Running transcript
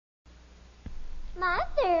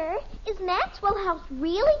Mother, is Maxwell House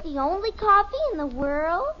really the only coffee in the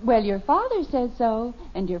world? Well, your father says so,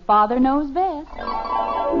 and your father knows best.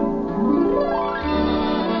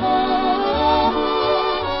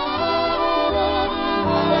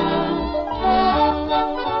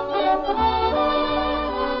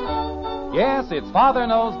 Yes, it's Father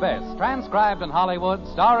Knows Best, transcribed in Hollywood,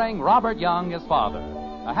 starring Robert Young as father.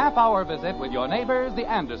 A half-hour visit with your neighbors, the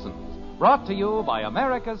Andersons. Brought to you by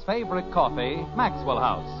America's favorite coffee, Maxwell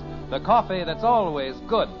House. The coffee that's always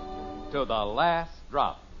good to the last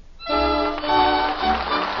drop.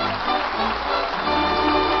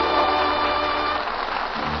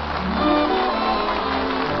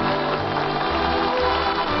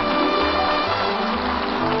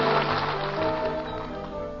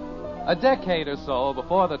 A decade or so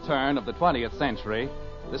before the turn of the 20th century,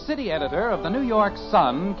 the city editor of the New York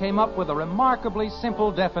Sun came up with a remarkably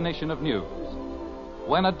simple definition of news.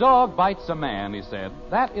 When a dog bites a man, he said,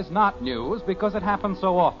 that is not news because it happens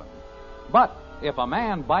so often. But if a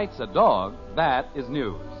man bites a dog, that is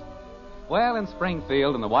news. Well, in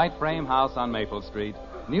Springfield, in the white frame house on Maple Street,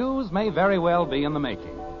 news may very well be in the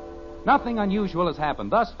making. Nothing unusual has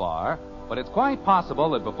happened thus far, but it's quite possible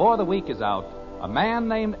that before the week is out, a man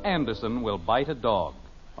named Anderson will bite a dog.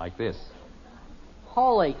 Like this.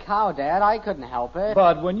 Holy cow, Dad, I couldn't help it.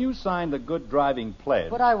 Bud, when you signed the good driving pledge...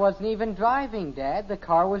 But I wasn't even driving, Dad. The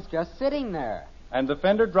car was just sitting there. And the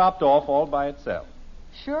fender dropped off all by itself.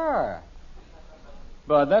 Sure.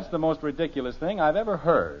 Bud, that's the most ridiculous thing I've ever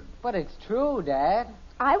heard. But it's true, Dad.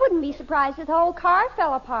 I wouldn't be surprised if the whole car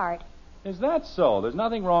fell apart. Is that so? There's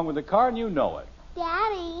nothing wrong with the car, and you know it.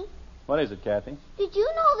 Daddy, What is it, Kathy? did you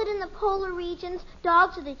know that in the polar regions,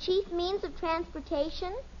 dogs are the chief means of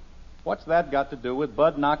transportation? What's that got to do with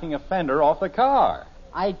Bud knocking a fender off the car?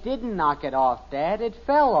 I didn't knock it off, Dad. It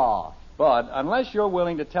fell off. Bud, unless you're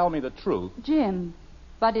willing to tell me the truth... Jim,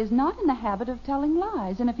 Bud is not in the habit of telling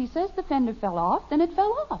lies, and if he says the fender fell off, then it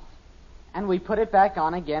fell off. And we put it back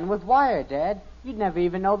on again with wire, Dad. You'd never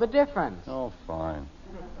even know the difference. Oh, fine.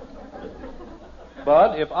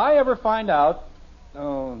 Bud, if I ever find out...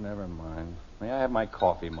 Oh, never mind. May I have my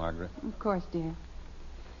coffee, Margaret? Of course, dear.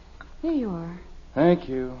 Here you are. Thank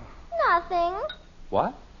you. Nothing.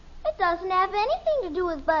 What? It doesn't have anything to do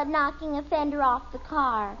with Bud knocking a fender off the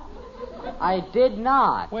car. I did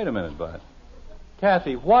not. Wait a minute, Bud.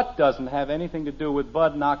 Kathy, what doesn't have anything to do with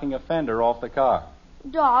Bud knocking a fender off the car?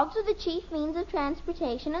 Dogs are the chief means of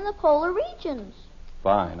transportation in the polar regions.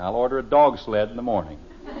 Fine. I'll order a dog sled in the morning.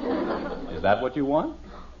 Is that what you want?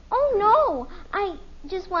 Oh, no. I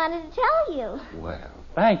just wanted to tell you. Well,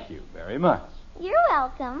 thank you very much. You're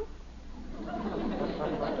welcome.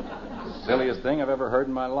 Silliest thing I've ever heard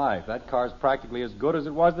in my life. That car's practically as good as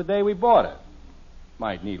it was the day we bought it.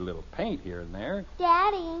 Might need a little paint here and there.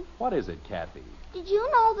 Daddy, What is it, Kathy? did you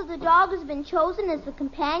know that the dog has been chosen as the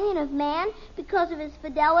companion of man because of his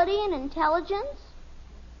fidelity and intelligence?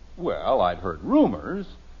 Well, I'd heard rumors,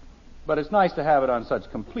 but it's nice to have it on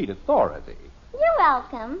such complete authority. You're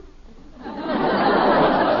welcome.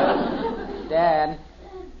 Dad,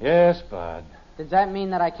 Yes, Bud. does that mean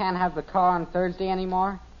that I can't have the car on Thursday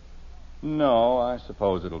anymore? No, I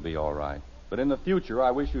suppose it'll be all right. But in the future,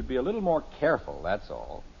 I wish you'd be a little more careful, that's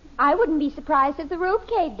all. I wouldn't be surprised if the roof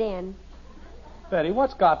caved in. Betty,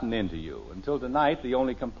 what's gotten into you? Until tonight, the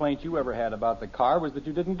only complaint you ever had about the car was that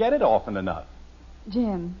you didn't get it often enough.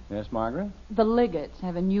 Jim, Yes, Margaret? the Liggetts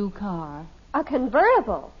have a new car. A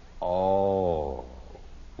convertible. Oh.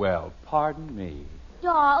 Well, pardon me.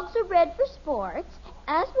 Dogs are bred for sports,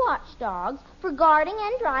 as watchdogs, for guarding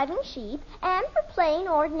and driving sheep, and for plain,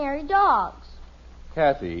 ordinary dogs.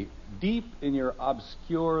 Kathy, deep in your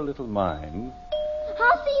obscure little mind,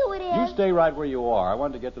 How see you it is? you stay right where you are. I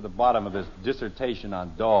want to get to the bottom of this dissertation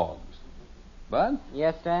on dogs. Bud,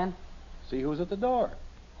 Yes, Dad? see who's at the door.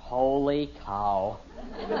 Holy cow.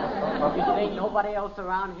 You think nobody else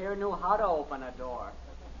around here knew how to open a door?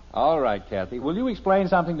 All right, Kathy. Will you explain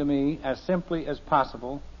something to me as simply as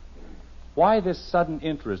possible? Why this sudden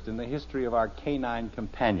interest in the history of our canine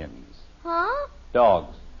companions? Huh?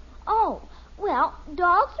 Dogs. Oh, well,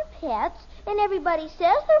 dogs are pets, and everybody says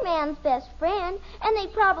they're man's best friend, and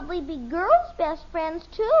they'd probably be girls' best friends,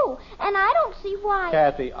 too. And I don't see why.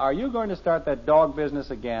 Kathy, are you going to start that dog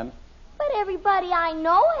business again? But everybody I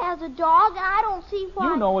know has a dog, and I don't see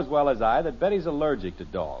why. You know as well as I that Betty's allergic to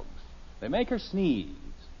dogs. They make her sneeze.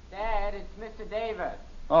 Dad, it's Mr. Davis.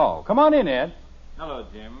 Oh, come on in, Ed. Hello,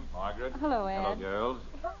 Jim, Margaret. Hello, Ed. Hello, girls.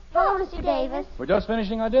 Hello, Mr. Davis. We're just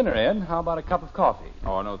finishing our dinner, Ed. How about a cup of coffee?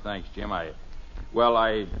 Oh, no, thanks, Jim. I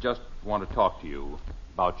just want to talk to you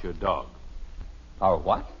about your dog. Our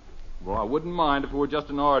what? Well, I wouldn't mind if it were just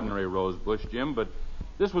an ordinary rose bush, Jim, but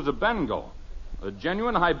this was a Bengal. A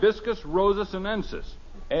genuine hibiscus rosa sinensis.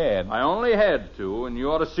 Ed. I only had two, and you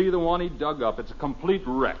ought to see the one he dug up. It's a complete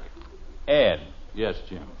wreck. Ed. Yes,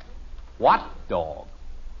 Jim. What dog?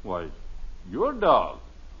 Why, your dog.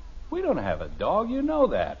 We don't have a dog. You know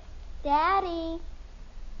that. Daddy.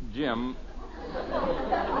 Jim,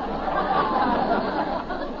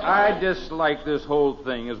 I dislike this whole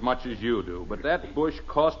thing as much as you do, but that bush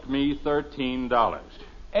cost me $13.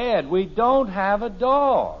 Ed, we don't have a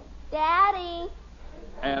dog. Daddy.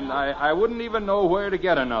 And I wouldn't even know where to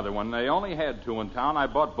get another one. They only had two in town. I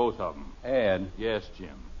bought both of them. Ed. Yes,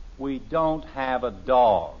 Jim. We don't have a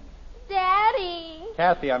dog. Daddy.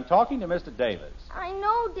 Kathy, I'm talking to Mr. Davis. I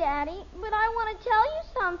know, Daddy, but I want to tell you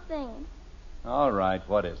something. All right,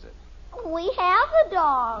 what is it? We have a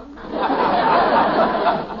dog.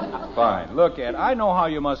 Fine. Look, Ed, I know how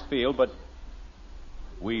you must feel, but...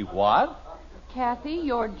 We what? Kathy,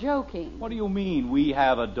 you're joking. What do you mean, we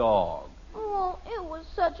have a dog? Oh, it was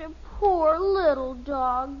such a poor little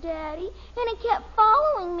dog, Daddy, and it kept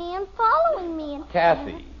following me and following me. And...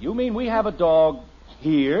 Kathy, you mean we have a dog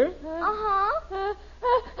here? Uh-huh.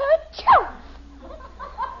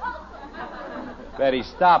 Betty,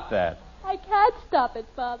 stop that. I can't stop it,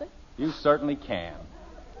 Father. You certainly can.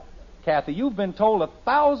 Kathy, you've been told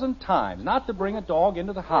 1,000 times not to bring a dog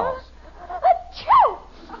into the house.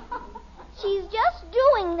 She's just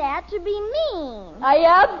doing that to be mean. I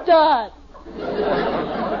am done.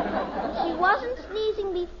 She wasn't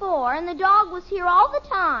sneezing before, and the dog was here all the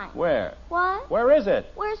time. Where? What? Where is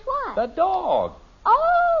it? Where's what? The dog.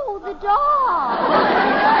 Oh, the dog.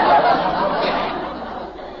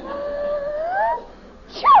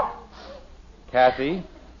 Kathy,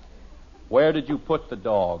 where did you put the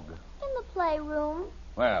dog? In the playroom.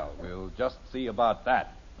 Well, we'll just see about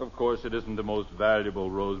that. Of course, it isn't the most valuable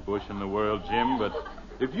rose bush in the world, Jim, but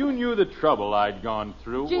if you knew the trouble I'd gone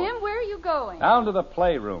through... Jim, where are you going? Down to the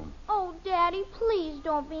playroom. Oh, Daddy, please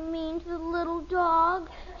don't be mean to the little dog.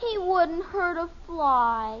 He wouldn't hurt a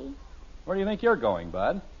fly. Where do you think you're going,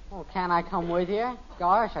 Bud? Oh, can't I come with you?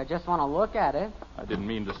 Gosh, I just want to look at it. I didn't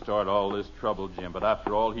mean to start all this trouble, Jim, but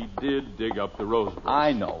after all, he did dig up the rose bush.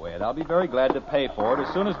 I know, Ed. I'll be very glad to pay for it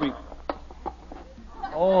as soon as we...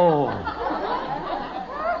 Oh,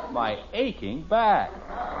 my aching back.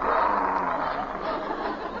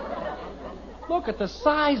 Look at the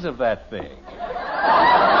size of that thing.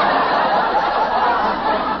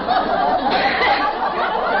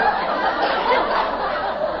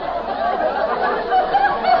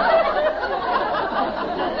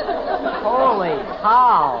 Holy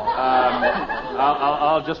cow.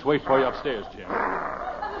 I'll just wait for you upstairs, Jim.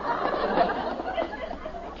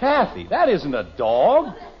 Kathy, that isn't a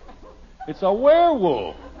dog. It's a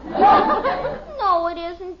werewolf. No, it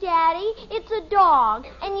isn't, Daddy. It's a dog,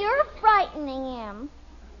 and you're frightening him.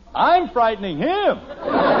 I'm frightening him.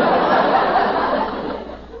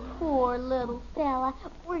 Poor little fella.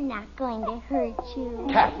 We're not going to hurt you.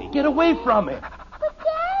 Kathy, get away from him. But,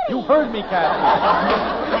 Daddy... You heard me,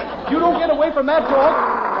 Kathy. You don't get away from that dog.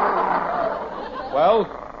 Well,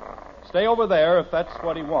 stay over there if that's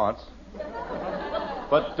what he wants.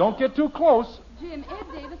 But don't get too close. Jim, Ed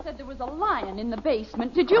Davis said there was a lion in the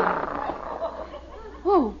basement. Did you?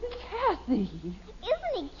 Oh, Kathy.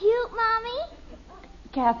 Isn't he cute, Mommy?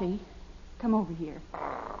 Kathy, come over here.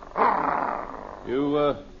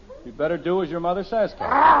 You better do as your mother says,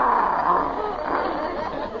 Kathy.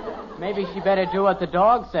 Maybe she better do what the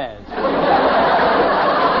dog says.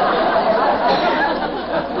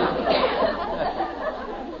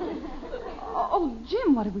 Oh,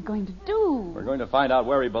 Jim, what are we going to do? We're going to find out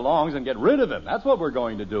where he belongs and get rid of him. That's what we're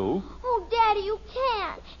going to do. Oh, Daddy, you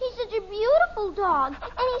can't. He's such a beautiful dog,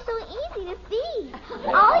 and he's so easy to feed.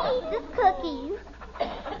 All he eats is cookies.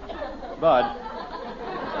 Bud.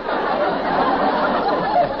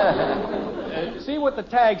 See what the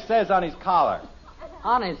tag says on his collar.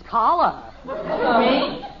 On his collar?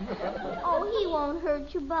 Me? Oh, he won't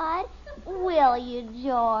hurt you, Bud. Will you,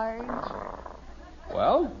 George?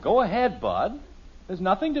 Well, go ahead, Bud. There's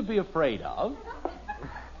nothing to be afraid of.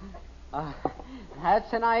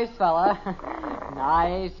 That's a nice fella.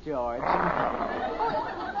 Nice, George.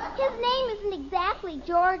 His name isn't exactly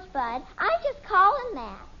George, Bud. I just call him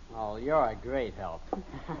that. Oh, you're a great help.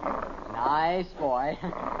 Nice boy.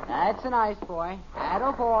 That's a nice boy.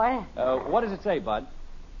 Atta boy. What does it say, Bud?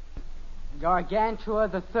 Gargantua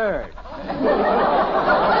the Third.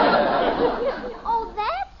 Oh,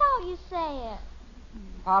 that's how you say it.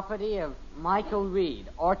 Property of Michael Reed,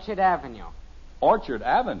 Orchard Avenue. Orchard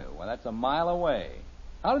Avenue? Well, that's a mile away.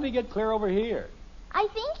 How did he get clear over here? I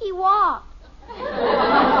think he walked.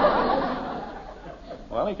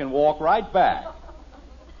 Well, he can walk right back.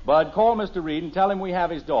 Bud, call Mr. Reed and tell him we have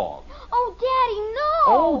his dog. Oh, Daddy, no.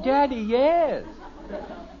 Oh, Daddy, yes.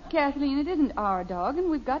 Kathleen, it isn't our dog, and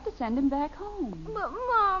we've got to send him back home. But,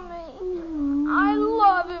 Mommy, I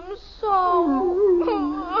love him so.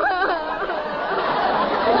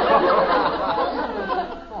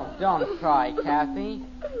 Oh, don't cry, Kathy.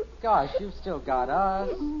 Gosh, you've still got us.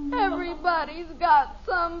 Everybody's got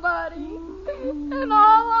somebody. And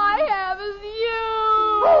all I have is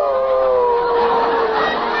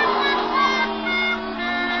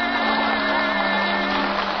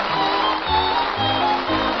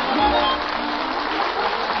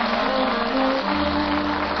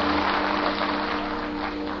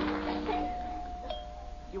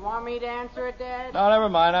You want me to answer it, Dad? No, never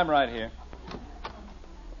mind. I'm right here.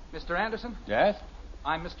 Mr. Anderson, Yes?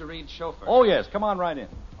 I'm Mr. Reed's chauffeur. Oh, yes. Come on right in.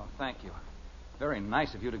 Oh, thank you. Very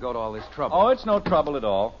nice of you to go to all this trouble. Oh, it's no trouble at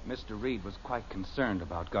all. Mr. Reed was quite concerned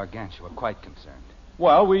about Gargantua, quite concerned.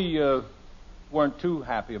 Well, we weren't too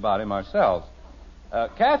happy about him ourselves.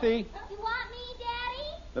 Kathy, You want me,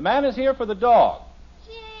 Daddy? the man is here for the dog.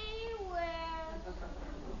 Gee whiz.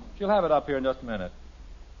 She'll have it up here in just a minute.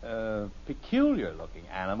 Peculiar-looking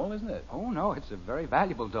animal, isn't it? Oh, no, it's a very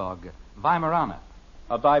valuable dog, Weimaraner.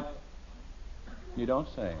 You don't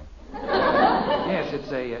say. Yes,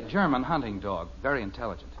 it's a German hunting dog, very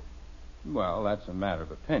intelligent. Well, that's a matter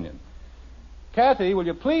of opinion. Kathy, will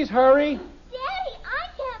you please hurry? Daddy, I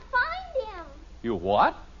can't find him. You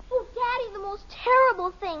what? Oh, Daddy, the most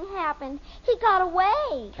terrible thing happened. He got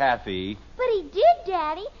away. Kathy, But he did,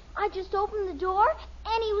 Daddy. I just opened the door,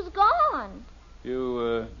 and he was gone.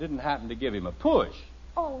 you didn't happen to give him a push.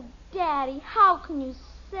 Oh, Daddy, how can you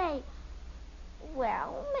say...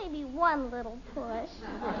 Well, maybe one little push.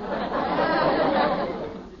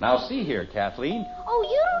 Now, see here, Kathleen. Oh,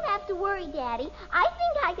 you don't have to worry, Daddy. I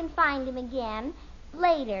think I can find him again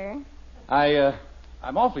later.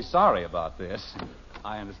 I'm awfully sorry about this.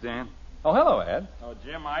 I understand. Oh, hello, Ed. Oh,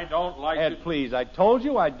 Jim, I don't like Ed, please, I told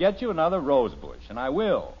you I'd get you another rose bush, and I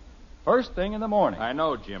will. First thing in the morning. I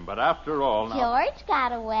know, Jim, but after all now... George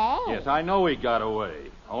got away. Yes, I know he got away.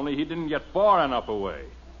 Only he didn't get far enough away.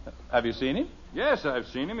 Have you seen him? Yes, I've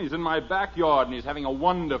seen him. He's in my backyard, and he's having a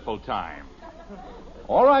wonderful time.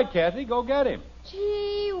 All right, Kathy, go get him.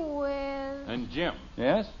 Gee whiz. And, Jim,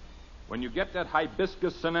 Yes? when you get that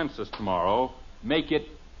hibiscus sinensis tomorrow, make it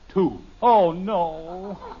 2. Oh,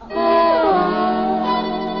 no.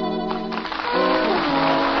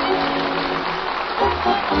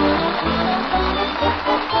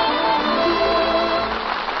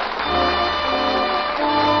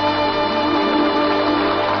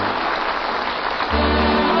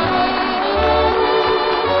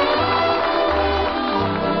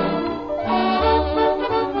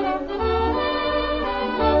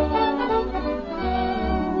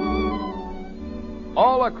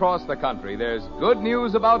 All across the country, there's good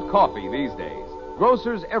news about coffee these days.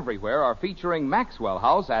 Grocers everywhere are featuring Maxwell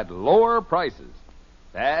House at lower prices.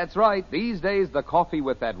 That's right. These days, the coffee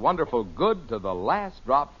with that wonderful good to the last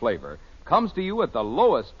drop flavor comes to you at the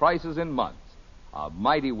lowest prices in months. A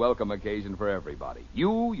mighty welcome occasion for everybody.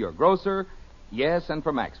 You, your grocer, yes, and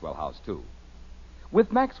for Maxwell House, too.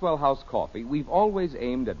 With Maxwell House coffee, we've always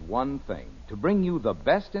aimed at one thing, to bring you the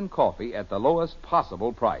best in coffee at the lowest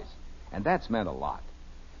possible price. And that's meant a lot.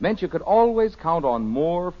 Meant you could always count on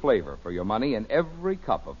more flavor for your money in every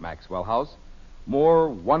cup of Maxwell House, more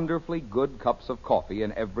wonderfully good cups of coffee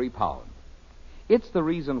in every pound. It's the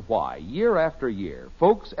reason why, year after year,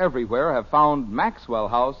 folks everywhere have found Maxwell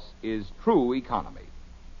House is true economy.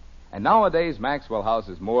 And nowadays, Maxwell House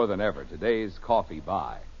is more than ever today's coffee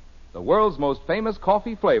buy. The world's most famous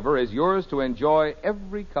coffee flavor is yours to enjoy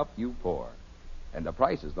every cup you pour. And the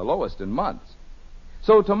price is the lowest in months.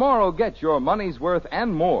 So tomorrow, get your money's worth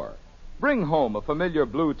and more. Bring home a familiar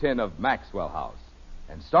blue tin of Maxwell House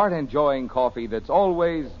and start enjoying coffee that's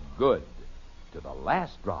always good to the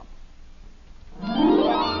last drop.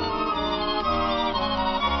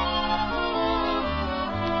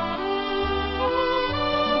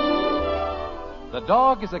 The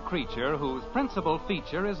dog is a creature whose principal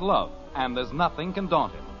feature is love, and there's nothing can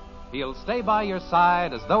daunt him. He'll stay by your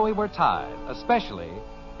side as though he were tied, especially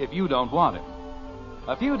if you don't want him.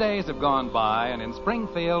 A few days have gone by, and in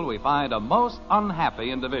Springfield we find a most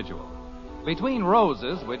unhappy individual. Between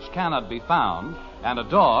roses, which cannot be found, and a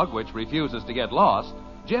dog which refuses to get lost,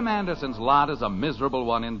 Jim Anderson's lot is a miserable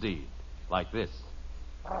one indeed. Like this.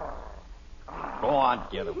 Go on,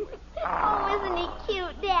 get him. Oh, isn't he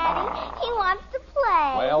cute, Daddy? He wants to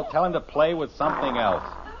play. Well, tell him to play with something else.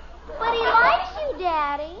 But he likes you,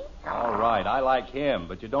 Daddy. All right, I like him,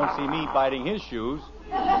 but you don't see me biting his shoes.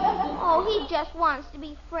 Oh, he just wants to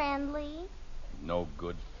be friendly. No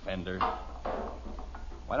good fender.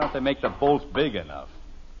 Why don't they make the bolts big enough?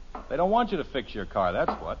 They don't want you to fix your car,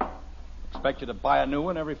 that's what. Expect you to buy a new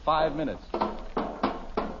one every 5 minutes.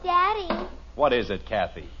 Daddy, What is it,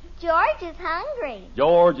 Kathy? George is hungry.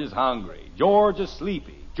 George is hungry. George is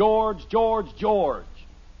sleepy. George.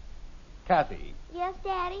 Kathy, Yes,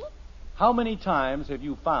 Daddy? how many times have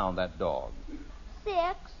you found that dog? 6.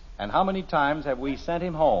 And how many times have we sent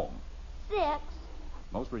him home? 6.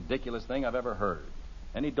 Most ridiculous thing I've ever heard.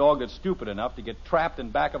 Any dog that's stupid enough to get trapped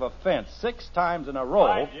in back of a fence 6 times in a row.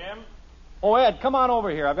 Hi, Jim. Oh, Ed, come on over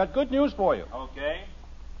here. I've got good news for you. Okay.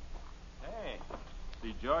 Hey,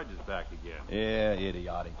 see, George is back again. Yeah,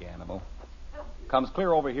 idiotic animal. Comes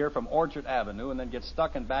clear over here from Orchard Avenue and then gets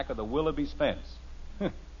stuck in back of the Willoughby's fence.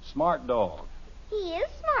 Smart dog. He is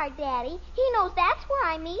smart, Daddy. He knows that's where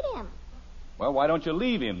I meet him. Well, why don't you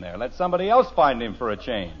leave him there? Let somebody else find him for a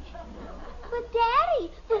change. But,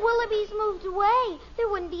 Daddy, the Willoughbys moved away. There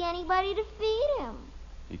wouldn't be anybody to feed him.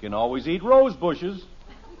 He can always eat rose bushes.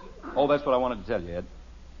 Oh, that's what I wanted to tell you, Ed.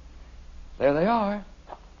 There they are.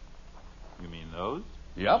 You mean those?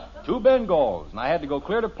 Yep, 2 Bengals, and I had to go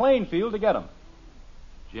clear to Plainfield to get them.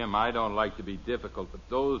 Jim, I don't like to be difficult, but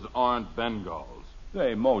those aren't Bengals.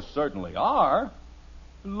 They most certainly are.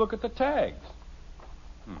 Look at the tags.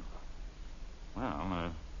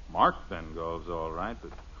 Well, marked Bengals, all right,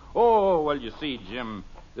 but... Oh, well, you see, Jim,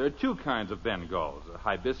 there are 2 kinds of Bengals,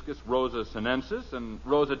 Hibiscus rosa sinensis and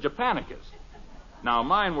Rosa japonicus. Now,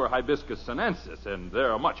 mine were Hibiscus sinensis, and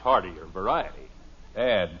they're a much hardier variety.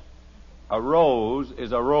 Ed, a rose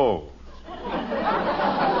is a rose.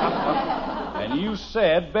 And you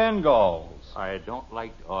said Bengals. I don't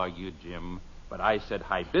like to argue, Jim, but I said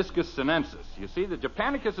Hibiscus sinensis. You see, the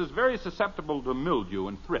japonicus is very susceptible to mildew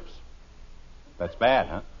and thrips. That's bad,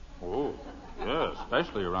 huh? Oh, yeah,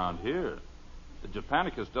 especially around here. The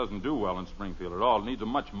japonicus doesn't do well in Springfield at all. It needs a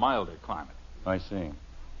much milder climate. I see.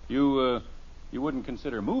 You wouldn't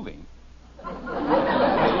consider moving? Nothing.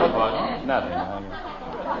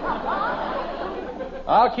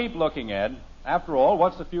 I'll keep looking, Ed. After all,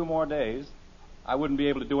 what's a few more days? I wouldn't be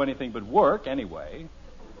able to do anything but work anyway.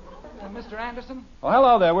 Mr. Anderson? Oh,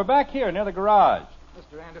 hello there. We're back here near the garage.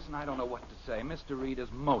 Mr. Anderson, I don't know what to say. Mr. Reed is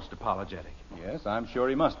most apologetic. Yes, I'm sure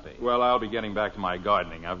he must be. Well, I'll be getting back to my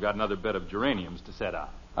gardening. I've got another bed of geraniums to set out.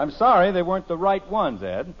 I'm sorry they weren't the right ones,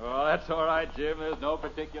 Ed. Oh, that's all right, Jim. There's no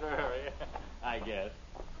particular hurry, I guess.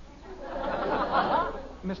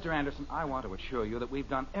 Mr. Anderson, I want to assure you that we've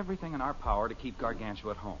done everything in our power to keep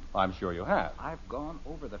Gargantua at home. I'm sure you have. I've gone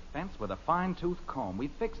over the fence with a fine-tooth comb.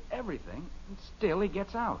 We've fixed everything, and still he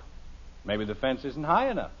gets out. Maybe the fence isn't high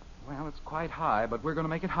enough. Well, it's quite high, but we're going to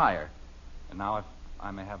make it higher. And now, if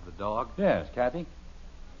I may have the dog. Yes, Kathy.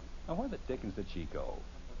 Now, where the dickens did she go?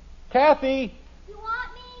 Kathy! You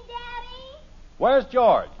want me, Daddy? Where's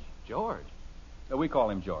George? George? We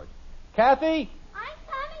call him George. Kathy! I'm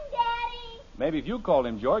coming, Daddy. Maybe if you called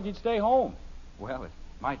him George, he'd stay home. Well, it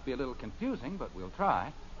might be a little confusing, but we'll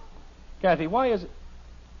try. Kathy, why is it...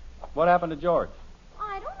 What happened to George?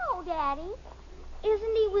 I don't know, Daddy.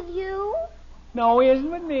 Isn't he with you? No, he isn't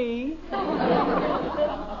with me.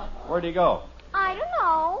 Where'd he go? I don't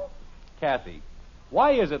know. Kathy,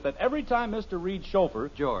 why is it that every time Mr. Reed's chauffeur...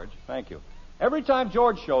 George. Thank you. Every time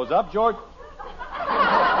George shows up, George...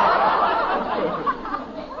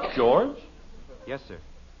 George? Yes, sir.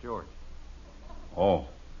 George. Oh.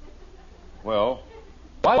 Well,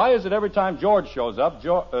 why is it every time George shows up,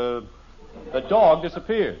 the dog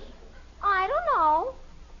disappears? I don't know.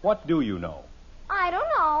 What do you know? I don't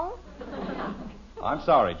know. I'm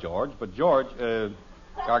sorry, George, but George,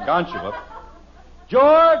 Gargantua...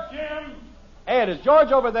 George! Jim! Ed, is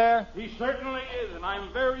George over there? He certainly is, and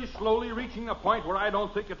I'm very slowly reaching a point where I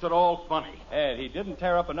don't think it's at all funny. Ed, he didn't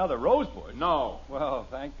tear up another rose bush. No. Well,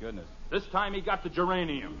 thank goodness. This time he got the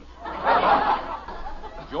geraniums.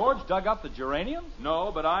 George dug up the geraniums?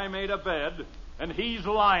 No, but I made a bed, and he's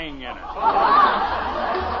lying in it.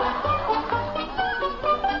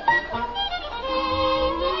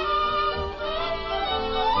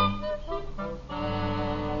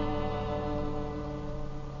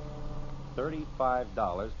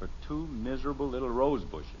 $35 for 2 miserable little rose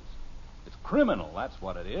bushes. It's criminal, that's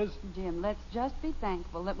what it is. Jim, let's just be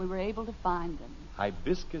thankful that we were able to find them.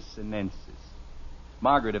 Hibiscus sinensis.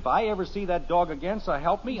 Margaret, if I ever see that dog again, so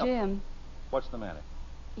help me... Jim, What's the matter?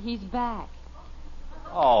 he's back.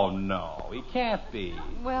 Oh, no, he can't be.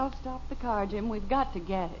 Well, stop the car, Jim. We've got to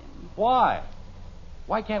get him. Why?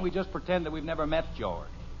 Why can't we just pretend that we've never met George?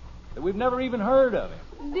 That we've never even heard of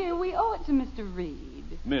him? Dear, we owe it to Mr. Reed.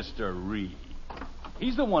 Mr. Reed.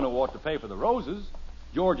 He's the one who ought to pay for the roses.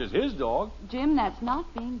 George is his dog. Jim, that's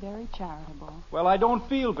not being very charitable. Well, I don't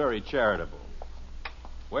feel very charitable.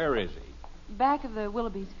 Where is he? Back of the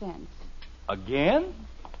Willoughby's fence. Again?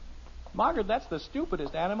 Margaret, that's the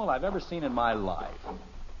stupidest animal I've ever seen in my life.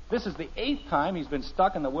 This is the 8th time he's been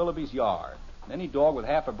stuck in the Willoughby's yard. Any dog with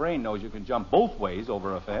half a brain knows you can jump both ways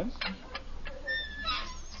over a fence.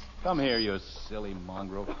 Come here, you silly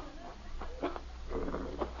mongrel.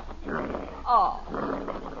 Oh,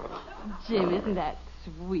 Jim, isn't that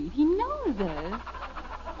sweet? He knows us.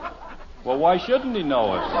 Well, why shouldn't he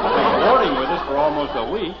know us? He's been boarding with us for almost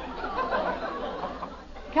a week.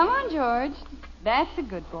 Come on, George. That's a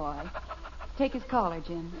good boy. Take his collar,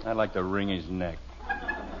 Jim. I'd like to wring his neck.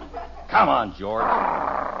 Come on, George.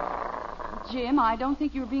 Jim, I don't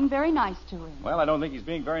think you were being very nice to him. Well, I don't think he's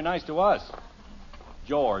being very nice to us.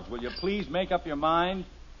 George, will you please make up your mind?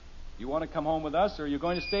 You want to come home with us, or are you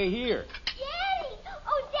going to stay here? Daddy!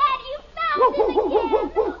 Oh, Daddy, you found him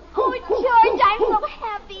again! Oh, George, I'm so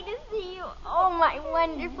happy to see you. Oh, my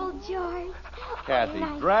wonderful George. Kathy,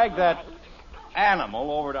 Nice drag that boy. animal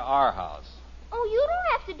over to our house. Oh, you don't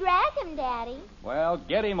have to drag him, Daddy. Well,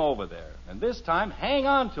 get him over there. And this time, hang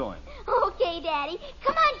on to him. Okay, Daddy.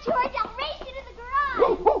 Come on, George. I'll race you to the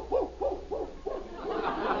garage.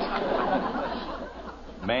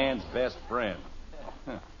 Man's best friend.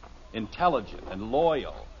 Intelligent and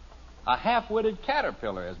loyal. A half-witted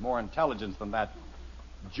caterpillar has more intelligence than that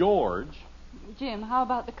George. Jim, how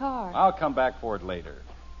about the car? I'll come back for it later.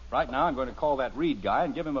 Right now, I'm going to call that Reed guy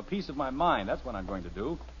and give him a piece of my mind. That's what I'm going to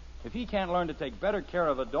do. If he can't learn to take better care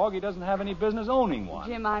of a dog, he doesn't have any business owning one.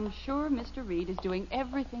 Jim, I'm sure Mr. Reed is doing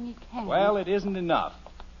everything he can. Well, it isn't enough.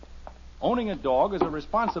 Owning a dog is a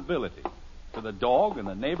responsibility to the dog and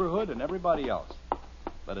the neighborhood and everybody else.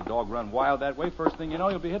 Let a dog run wild that way, first thing you know,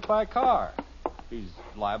 you'll be hit by a car. He's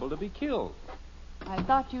liable to be killed. I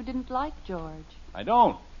thought you didn't like George. I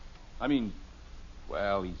don't. I mean,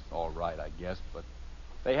 well, he's all right, I guess, but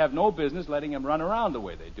they have no business letting him run around the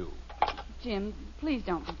way they do. Jim, please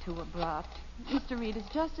don't be too abrupt. Mr. Reed is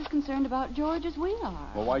just as concerned about George as we are.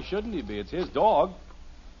 Well, why shouldn't he be? It's his dog.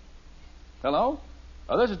 Hello?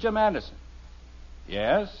 Oh, this is Jim Anderson.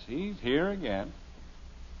 Yes, he's here again.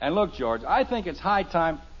 And look, George, I think it's high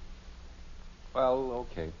time... Well,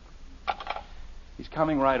 okay. He's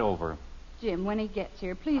coming right over. Jim, when he gets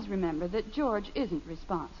here, please remember that George isn't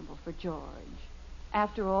responsible for George.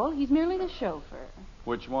 After all, he's merely the chauffeur.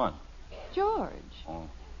 Which one? George. Oh.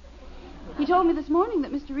 He told me this morning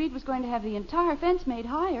that Mr. Reed was going to have the entire fence made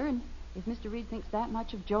higher, and if Mr. Reed thinks that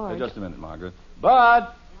much of George... Hey, just a minute, Margaret. Bud!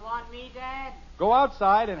 You want me, Dad? Go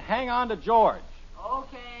outside and hang on to George.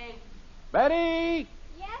 Okay. Betty!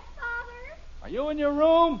 Yes, Father? Are you in your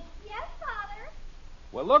room? Yes, Father.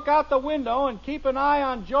 Well, look out the window and keep an eye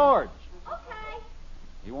on George. Okay.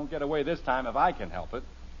 He won't get away this time if I can help it.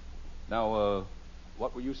 Now,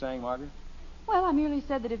 what were you saying, Margaret? Well, I merely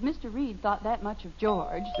said that if Mr. Reed thought that much of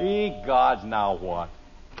George... Ye gods, now what?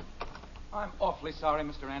 I'm awfully sorry,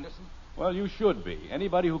 Mr. Anderson. Well, you should be.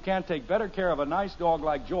 Anybody who can't take better care of a nice dog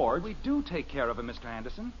like George... We do take care of him, Mr.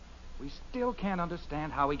 Anderson. We still can't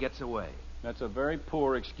understand how he gets away. That's a very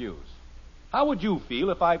poor excuse. How would you feel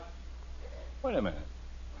if I... Wait a minute.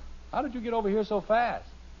 How did you get over here so fast?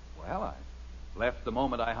 Well, I left the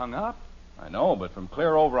moment I hung up. I know, but from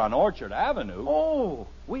clear over on Orchard Avenue... Oh,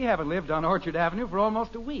 we haven't lived on Orchard Avenue for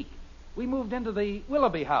almost a week. We moved into the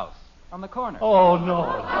Willoughby house on the corner. Oh,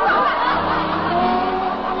 no.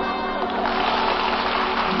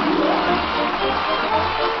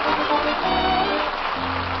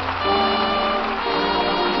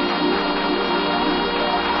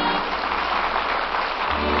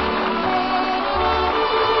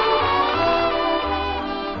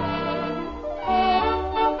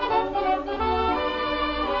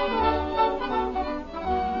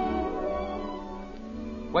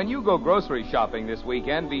 When you go grocery shopping this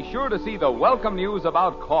weekend, be sure to see the welcome news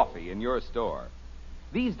about coffee in your store.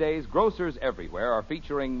 These days, grocers everywhere are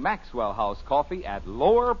featuring Maxwell House coffee at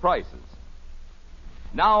lower prices.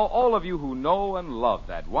 Now, all of you who know and love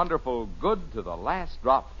that wonderful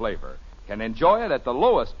good-to-the-last-drop flavor can enjoy it at the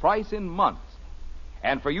lowest price in months.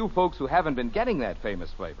 And for you folks who haven't been getting that famous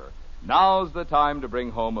flavor, now's the time to bring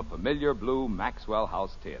home a familiar blue Maxwell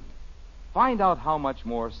House tin. Find out how much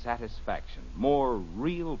more satisfaction, more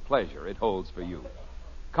real pleasure it holds for you.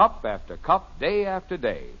 Cup after cup, day after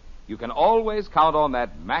day, you can always count on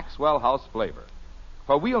that Maxwell House flavor.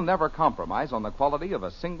 For we'll never compromise on the quality of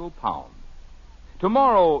a single pound.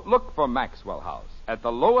 Tomorrow, look for Maxwell House at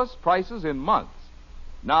the lowest prices in months.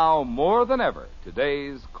 Now, more than ever,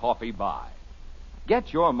 today's coffee buy.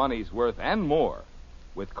 Get your money's worth and more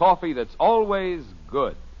with coffee that's always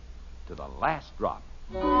good to the last drop.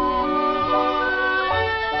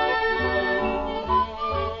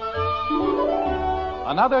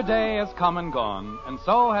 Another day has come and gone, and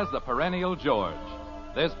so has the perennial George.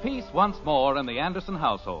 There's peace once more in the Anderson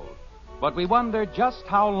household, but we wonder just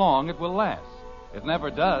how long it will last. It never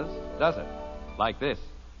does it? Like this.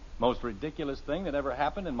 Most ridiculous thing that ever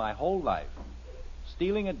happened in my whole life.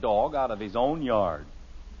 Stealing a dog out of his own yard.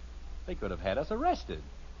 They could have had us arrested.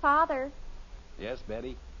 Father, Yes,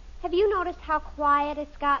 Betty? have you noticed how quiet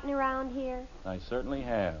it's gotten around here? I certainly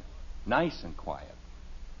have. Nice and quiet.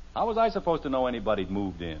 How was I supposed to know anybody'd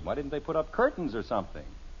moved in? Why didn't they put up curtains or something?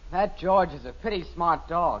 That George is a pretty smart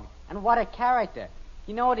dog. And what a character.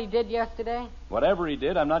 You know what he did yesterday? Whatever he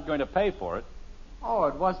did, I'm not going to pay for it. Oh,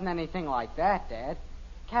 it wasn't anything like that, Dad.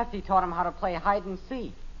 Kathy taught him how to play hide and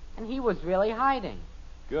seek. And he was really hiding.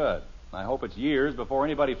 Good. I hope it's years before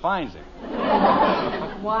anybody finds him.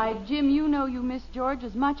 Why, Jim, you know you miss George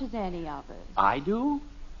as much as any of us. I do?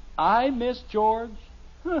 I miss George?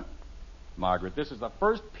 Huh. Margaret, this is the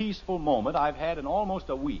first peaceful moment I've had in almost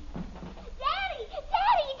a week. Daddy!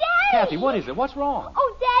 Daddy! Daddy! Kathy, what is it? What's wrong?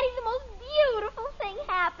 Oh, Daddy, the most beautiful thing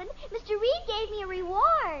happened. Mr. Reed gave me a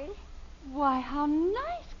reward. Why, how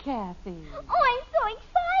nice, Kathy. Oh, I'm so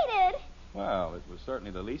excited. Well, it was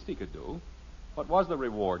certainly the least he could do. What was the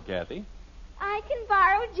reward, Kathy? I can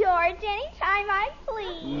borrow George anytime I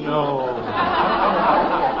please. No.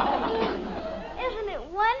 Isn't it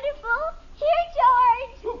wonderful? Here,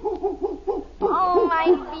 George. Oh, my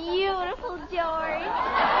beautiful George.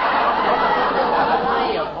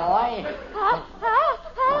 Hiya, boy.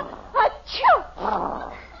 Achoo!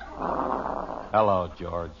 Hello,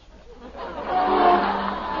 George.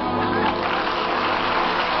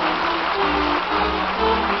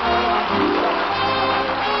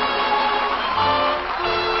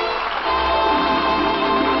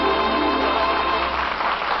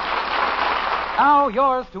 Now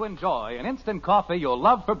yours to enjoy, an instant coffee you'll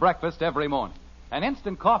love for breakfast every morning. An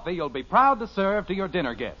instant coffee you'll be proud to serve to your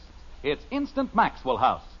dinner guests. It's Instant Maxwell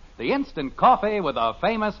House, the instant coffee with a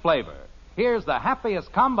famous flavor. Here's the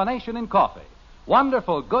happiest combination in coffee.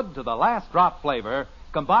 Wonderful good to the last drop flavor,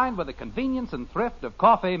 combined with the convenience and thrift of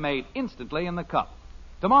coffee made instantly in the cup.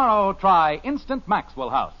 Tomorrow, try Instant Maxwell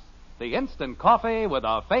House, the instant coffee with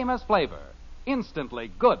a famous flavor.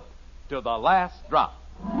 Instantly good to the last drop.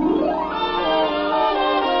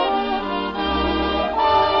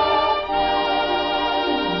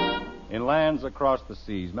 In lands across the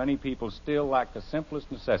seas, many people still lack the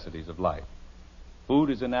simplest necessities of life. Food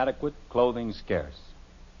is inadequate, clothing scarce.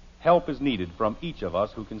 Help is needed from each of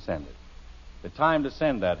us who can send it. The time to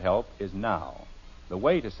send that help is now. The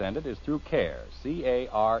way to send it is through CARE,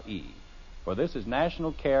 C-A-R-E. For this is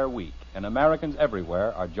National Care Week, and Americans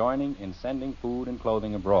everywhere are joining in sending food and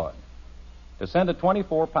clothing abroad. To send a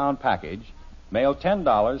 24-pound package, mail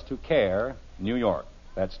 $10 to CARE, New York.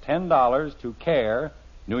 That's $10 to CARE,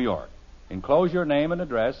 New York. Enclose your name and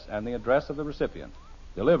address and the address of the recipient.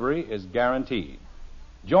 Delivery is guaranteed.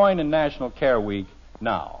 Join in National Care Week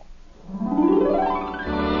now.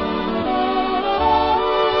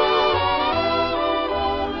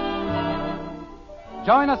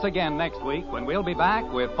 Join us again next week when we'll be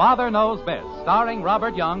back with Father Knows Best, starring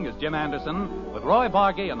Robert Young as Jim Anderson, with Roy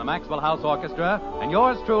Bargy and the Maxwell House Orchestra, and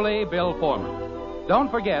yours truly, Bill Foreman. Don't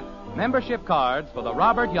forget, membership cards for the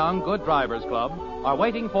Robert Young Good Drivers Club are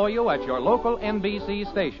waiting for you at your local NBC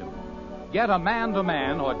station. Get a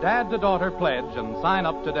man-to-man or dad-to-daughter pledge and sign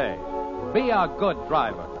up today. Be a good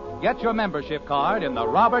driver. Get your membership card in the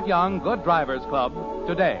Robert Young Good Drivers Club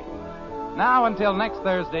today. Now, until next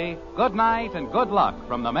Thursday, good night and good luck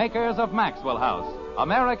from the makers of Maxwell House,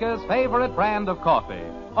 America's favorite brand of coffee.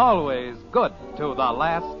 Always good to the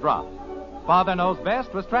last drop. Father Knows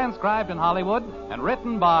Best was transcribed in Hollywood and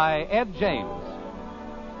written by Ed James.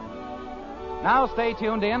 Now stay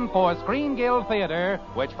tuned in for Screen Guild Theater,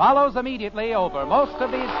 which follows immediately over most of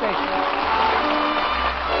these stations.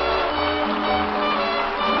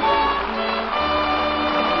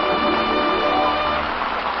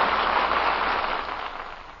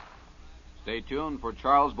 Stay tuned for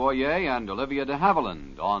Charles Boyer and Olivia de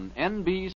Havilland on NBC.